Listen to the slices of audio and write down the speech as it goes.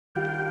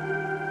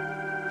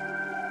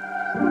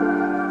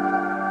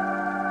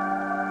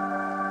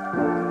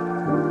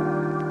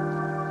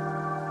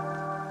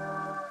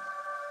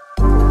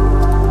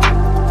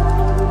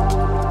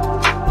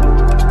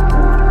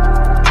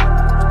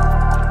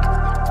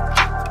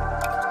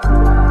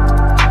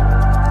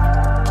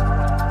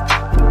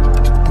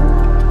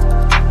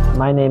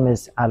My name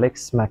is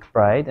Alex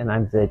McBride and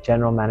I'm the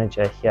General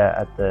Manager here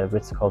at the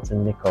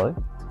Ritz-Carlton Nikko.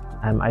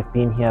 I've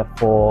been here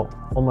for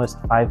almost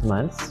 5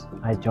 months.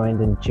 I joined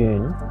in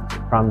June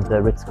from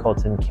the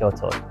Ritz-Carlton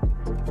Kyoto,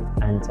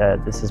 and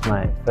this is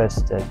my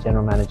first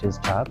General Manager's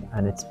job,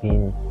 and it's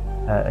been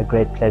a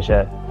great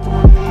pleasure.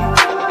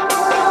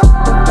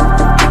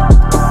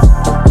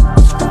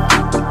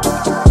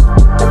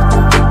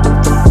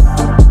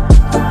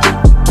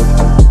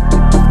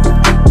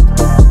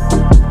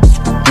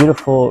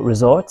 Beautiful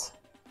resort,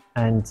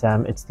 and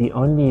it's the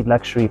only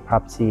luxury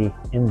property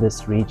in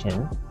this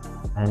region,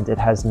 and it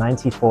has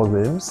 94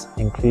 rooms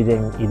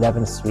including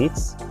 11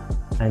 suites,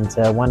 and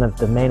one of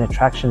the main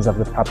attractions of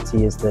the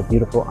property is the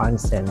beautiful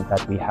onsen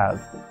that we have.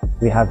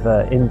 We have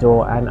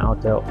indoor and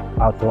outdoor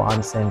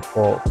onsen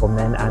for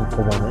men and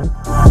for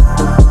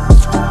women.